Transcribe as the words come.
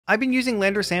I've been using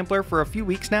LANDR Sampler for a few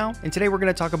weeks now, and today we're going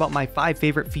to talk about my 5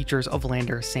 favorite features of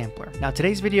LANDR Sampler. Now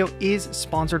today's video is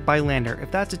sponsored by LANDR.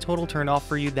 If that's a total turn off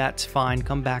for you, that's fine,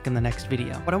 come back in the next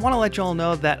video. But I want to let you all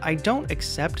know that I don't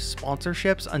accept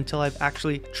sponsorships until I've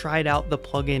actually tried out the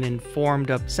plugin and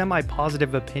formed a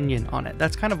semi-positive opinion on it.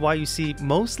 That's kind of why you see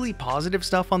mostly positive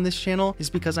stuff on this channel, is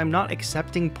because I'm not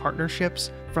accepting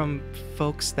partnerships from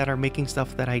folks that are making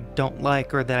stuff that I don't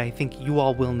like or that I think you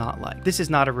all will not like. This is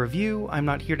not a review. I'm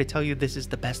not here to tell you this is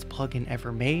the best plugin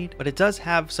ever made, but it does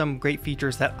have some great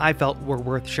features that I felt were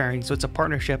worth sharing, so it's a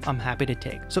partnership I'm happy to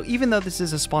take. So even though this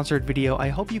is a sponsored video, I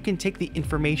hope you can take the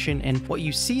information and what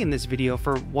you see in this video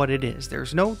for what it is.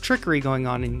 There's no trickery going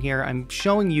on in here. I'm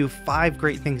showing you 5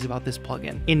 great things about this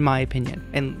plugin, in my opinion,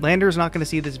 and LANDR is not going to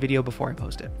see this video before I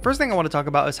post it. First thing I want to talk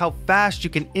about is how fast you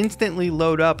can instantly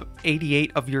load up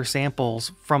 88 of your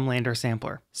samples from LANDR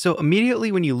Sampler. So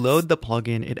immediately when you load the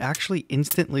plugin, it actually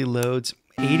instantly loads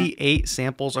 88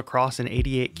 samples across an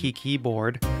 88 key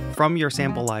keyboard from your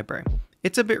sample library.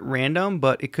 It's a bit random,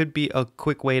 but it could be a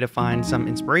quick way to find some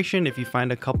inspiration if you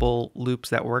find a couple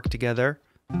loops that work together.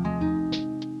 And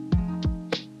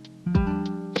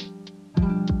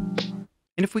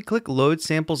if we click load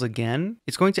samples again,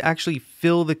 it's going to actually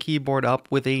fill the keyboard up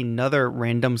with another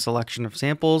random selection of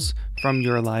samples from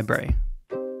your library.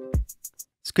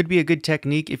 This could be a good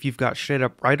technique if you've got straight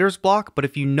up writer's block, but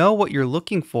if you know what you're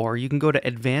looking for, you can go to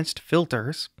advanced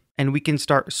filters and we can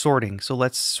start sorting. So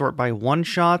let's sort by one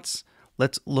shots.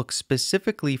 Let's look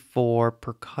specifically for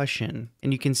percussion.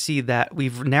 And you can see that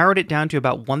we've narrowed it down to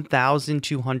about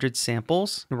 1,200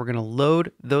 samples. And we're going to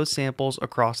load those samples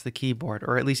across the keyboard,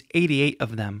 or at least 88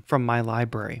 of them from my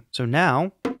library. So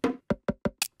now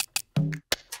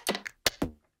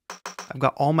I've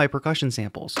got all my percussion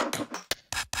samples.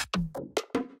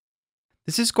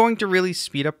 This is going to really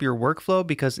speed up your workflow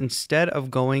because instead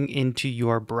of going into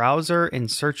your browser and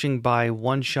searching by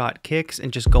one-shot kicks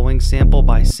and just going sample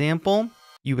by sample,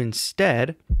 you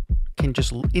instead can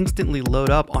just instantly load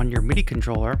up on your MIDI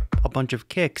controller a bunch of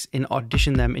kicks and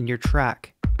audition them in your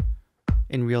track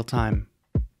in real time.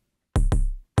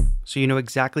 So you know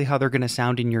exactly how they're going to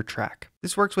sound in your track.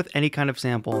 This works with any kind of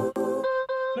sample.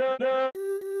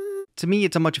 To me,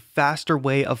 it's a much faster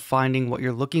way of finding what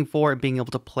you're looking for and being able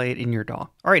to play it in your DAW.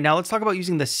 All right, now let's talk about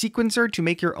using the sequencer to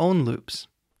make your own loops.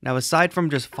 Now, aside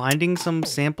from just finding some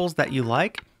samples that you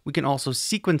like, we can also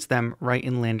sequence them right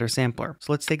in LANDR Sampler.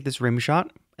 So let's take this rim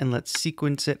shot and let's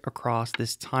sequence it across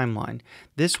this timeline.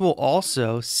 This will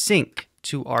also sync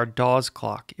to our DAW's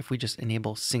clock if we just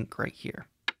enable sync right here.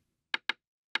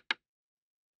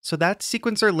 So that's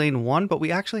sequencer lane 1, but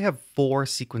we actually have 4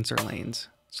 sequencer lanes.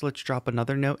 So let's drop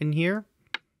another note in here.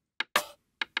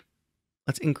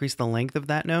 Let's increase the length of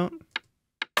that note.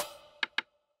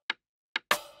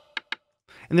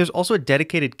 And there's also a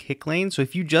dedicated kick lane. So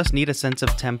if you just need a sense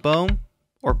of tempo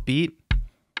or beat,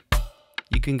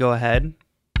 you can go ahead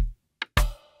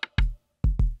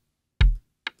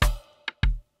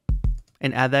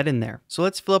and add that in there. So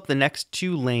let's fill up the next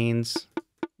 2 lanes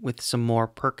with some more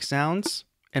perk sounds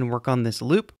and work on this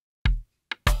loop.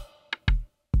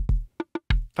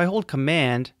 If I hold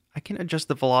Command, I can adjust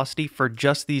the velocity for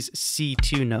just these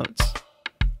C2 notes.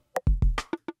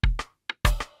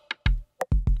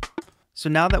 So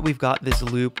now that we've got this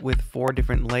loop with 4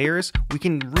 different layers, we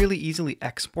can really easily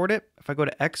export it. If I go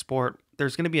to export,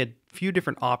 there's going to be a few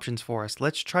different options for us.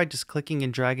 Let's try just clicking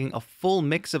and dragging a full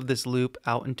mix of this loop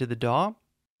out into the DAW.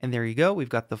 And there you go, we've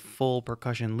got the full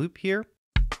percussion loop here.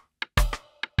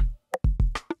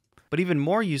 But even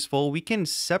more useful, we can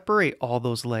separate all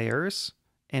those layers.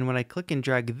 And when I click and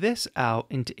drag this out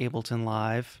into Ableton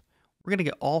Live, we're going to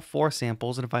get all 4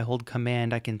 samples. And if I hold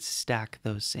Command, I can stack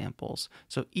those samples.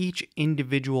 So each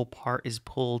individual part is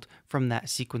pulled from that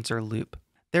sequencer loop.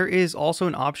 There is also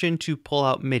an option to pull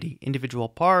out MIDI, individual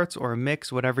parts or a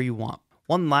mix, whatever you want.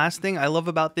 One last thing I love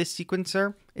about this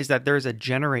sequencer is that there's a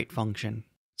generate function.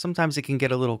 Sometimes it can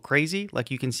get a little crazy,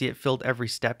 like you can see it filled every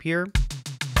step here.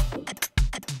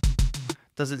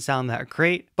 Doesn't sound that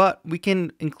great, but we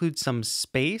can include some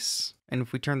space. And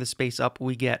if we turn the space up,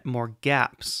 we get more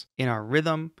gaps in our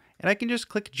rhythm. And I can just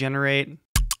click generate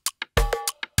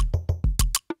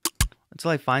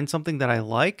until I find something that I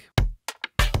like.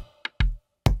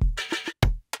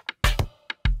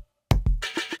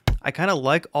 I kind of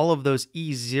like all of those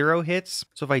E0 hits.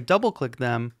 So if I double click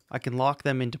them, I can lock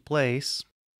them into place.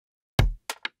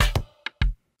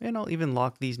 And I'll even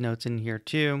lock these notes in here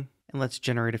too. And let's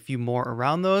generate a few more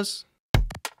around those.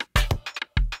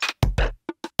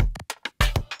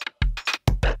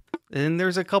 And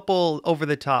there's a couple over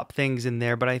the top things in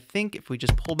there, but I think if we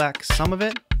just pull back some of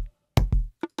it,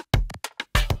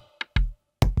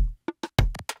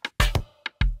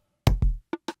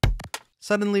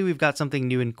 Suddenly we've got something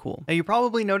new and cool. Now you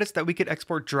probably noticed that we could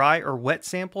export dry or wet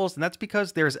samples, and that's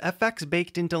because there's FX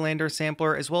baked into LANDR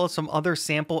Sampler, as well as some other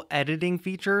sample editing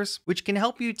features, which can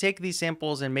help you take these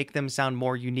samples and make them sound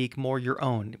more unique, more your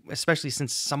own, especially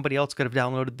since somebody else could have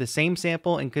downloaded the same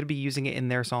sample and could be using it in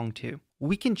their song too.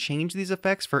 We can change these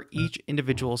effects for each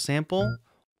individual sample,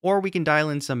 or we can dial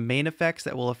in some main effects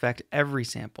that will affect every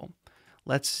sample.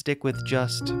 Let's stick with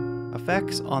just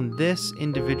effects on this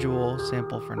individual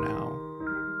sample for now.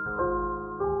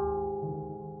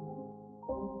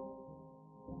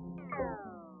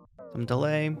 Some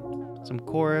delay, some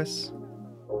chorus.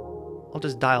 I'll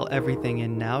just dial everything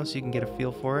in now so you can get a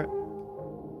feel for it.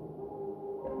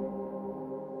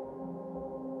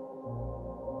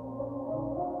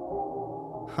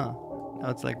 Huh, now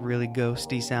it's like really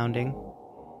ghosty sounding.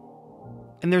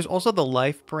 And there's also the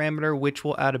life parameter, which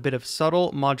will add a bit of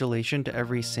subtle modulation to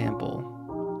every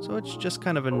sample. So it's just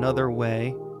kind of another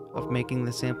way of making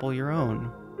the sample your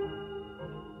own.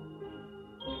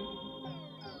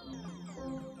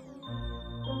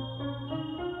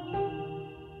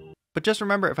 But just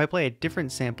remember, if I play a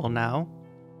different sample now,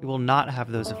 it will not have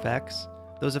those effects.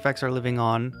 Those effects are living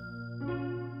on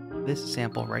this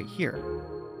sample right here.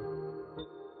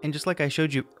 And just like I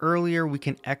showed you earlier, we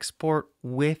can export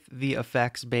with the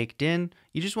effects baked in.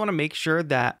 You just want to make sure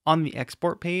that on the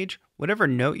export page, whatever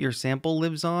note your sample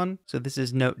lives on, so this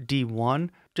is note D1,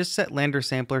 just set LANDR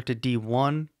Sampler to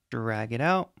D1, drag it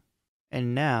out,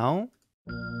 and now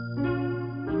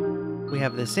we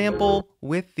have the sample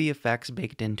with the effects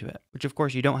baked into it, which of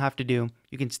course you don't have to do.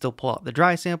 You can still pull out the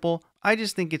dry sample. I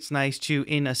just think it's nice to,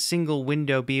 in a single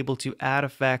window, be able to add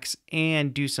effects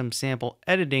and do some sample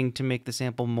editing to make the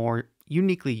sample more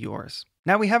uniquely yours.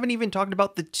 Now we haven't even talked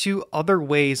about the two other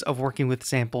ways of working with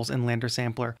samples in LANDR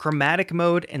Sampler, chromatic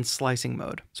mode and slicing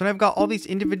mode. So I've got all these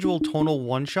individual tonal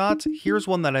one-shots. Here's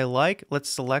one that I like. Let's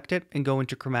select it and go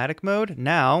into chromatic mode.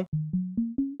 Now,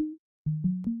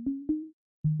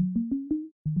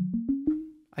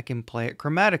 I can play it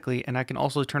chromatically, and I can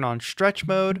also turn on stretch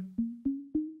mode,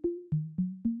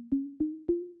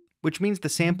 which means the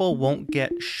sample won't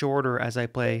get shorter as I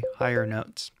play higher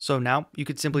notes. So now you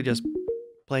could simply just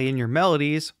play in your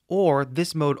melodies, or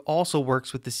this mode also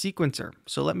works with the sequencer.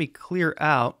 So let me clear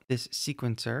out this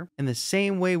sequencer. In the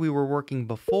same way we were working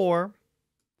before,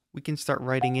 we can start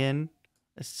writing in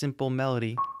a simple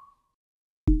melody.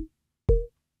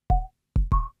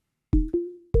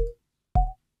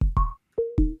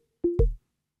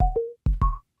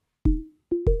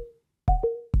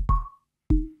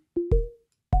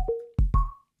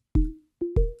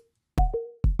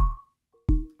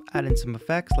 Add in some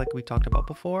effects like we talked about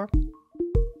before.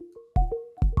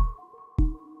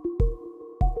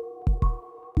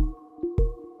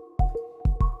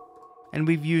 And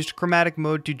we've used chromatic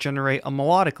mode to generate a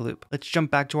melodic loop. Let's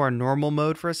jump back to our normal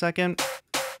mode for a second.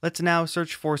 Let's now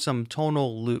search for some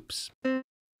tonal loops. And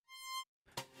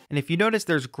if you notice,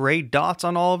 there's gray dots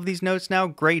on all of these notes now.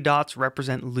 Gray dots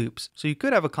represent loops. So you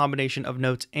could have a combination of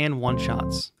notes and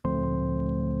one-shots.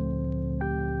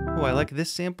 Oh, I like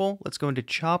this sample. Let's go into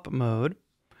chop mode.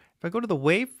 If I go to the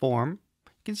waveform,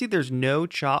 you can see there's no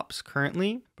chops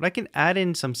currently, but I can add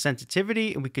in some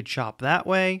sensitivity and we could chop that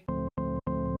way.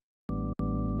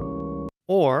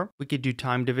 Or we could do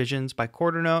time divisions by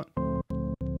quarter note.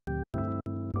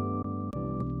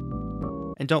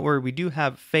 And don't worry, we do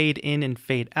have fade in and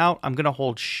fade out. I'm going to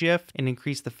hold shift and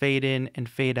increase the fade in and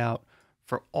fade out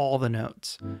for all the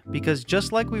notes, because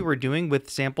just like we were doing with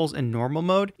samples in normal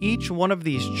mode, each one of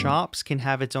these chops can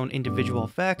have its own individual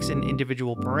effects and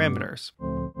individual parameters.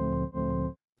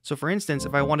 So for instance,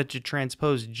 if I wanted to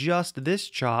transpose just this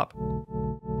chop,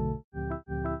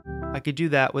 I could do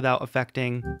that without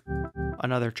affecting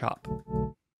another chop.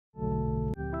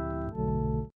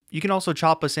 You can also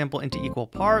chop a sample into equal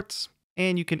parts,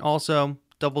 and you can also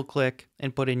double click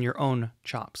and put in your own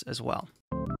chops as well.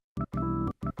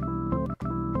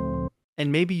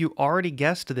 And maybe you already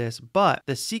guessed this, but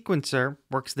the sequencer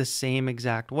works the same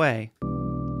exact way,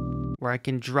 where I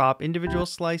can drop individual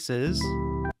slices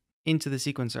into the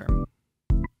sequencer.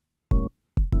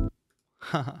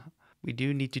 We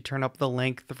do need to turn up the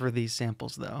length for these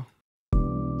samples though.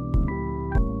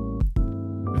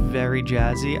 Very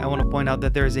jazzy. I want to point out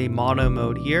that there's a mono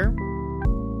mode here,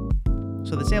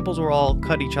 so the samples will all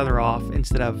cut each other off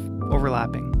instead of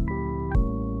overlapping.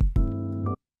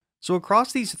 So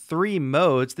across these three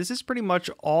modes, this is pretty much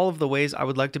all of the ways I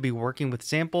would like to be working with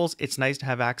samples. It's nice to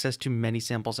have access to many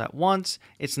samples at once.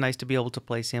 It's nice to be able to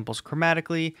play samples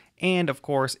chromatically. And of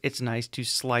course, it's nice to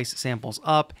slice samples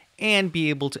up and be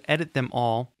able to edit them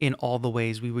all in all the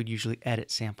ways we would usually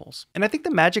edit samples. And I think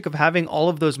the magic of having all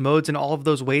of those modes and all of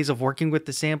those ways of working with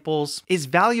the samples is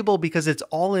valuable because it's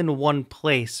all in one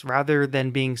place rather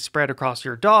than being spread across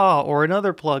your DAW or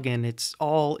another plugin. It's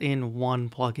all in one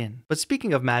plugin. But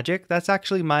speaking of magic, that's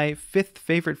actually my 5th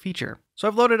favorite feature. So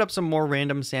I've loaded up some more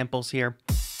random samples here.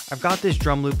 I've got this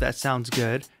drum loop that sounds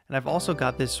good, and I've also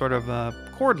got this sort of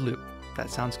chord loop that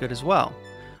sounds good as well.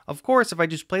 Of course, if I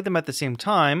just play them at the same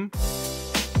time,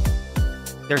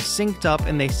 they're synced up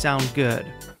and they sound good.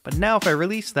 But now if I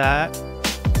release that,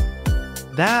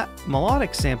 that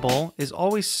melodic sample is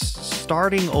always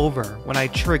starting over when I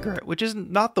trigger it, which is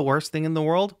not the worst thing in the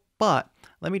world, but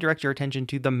let me direct your attention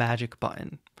to the magic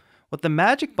button. What the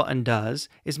magic button does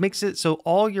is makes it so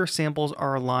all your samples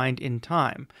are aligned in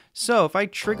time. So if I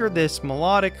trigger this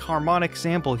melodic harmonic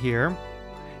sample here,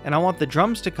 and I want the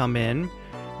drums to come in,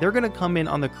 they're gonna come in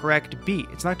on the correct beat.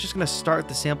 It's not just gonna start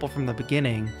the sample from the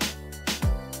beginning.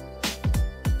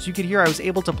 So you could hear I was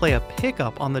able to play a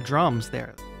pickup on the drums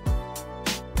there.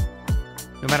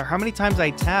 No matter how many times I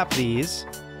tap these,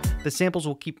 the samples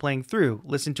will keep playing through.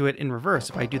 Listen to it in reverse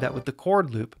if I do that with the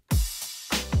chord loop.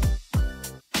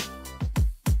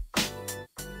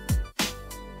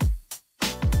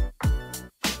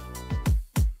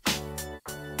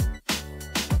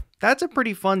 That's a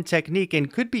pretty fun technique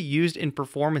and could be used in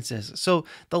performances. So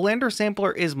the LANDR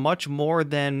sampler is much more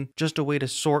than just a way to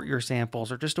sort your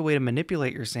samples or just a way to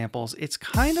manipulate your samples. It's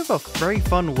kind of a very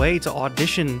fun way to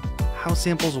audition how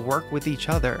samples work with each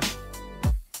other.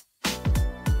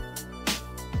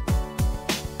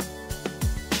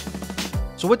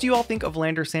 So what do you all think of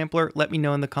LANDR Sampler? Let me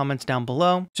know in the comments down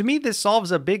below. To me, this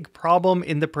solves a big problem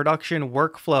in the production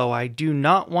workflow. I do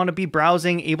not want to be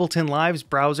browsing Ableton Live's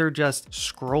browser just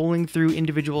scrolling through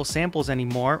individual samples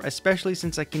anymore, especially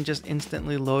since I can just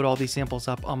instantly load all these samples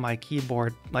up on my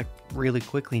keyboard like really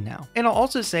quickly now. And I'll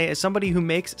also say, as somebody who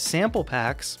makes sample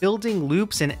packs, building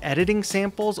loops and editing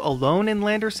samples alone in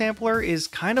LANDR Sampler is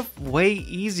kind of way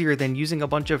easier than using a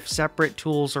bunch of separate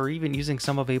tools or even using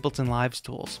some of Ableton Live's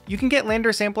tools. You can get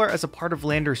LANDR Sampler as a part of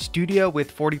LANDR Studio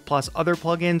with 40+ other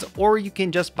plugins, or you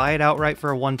can just buy it outright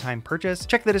for a one-time purchase.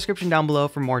 Check the description down below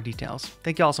for more details.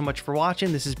 Thank you all so much for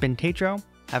watching. This has been TAETRO.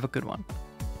 Have a good one.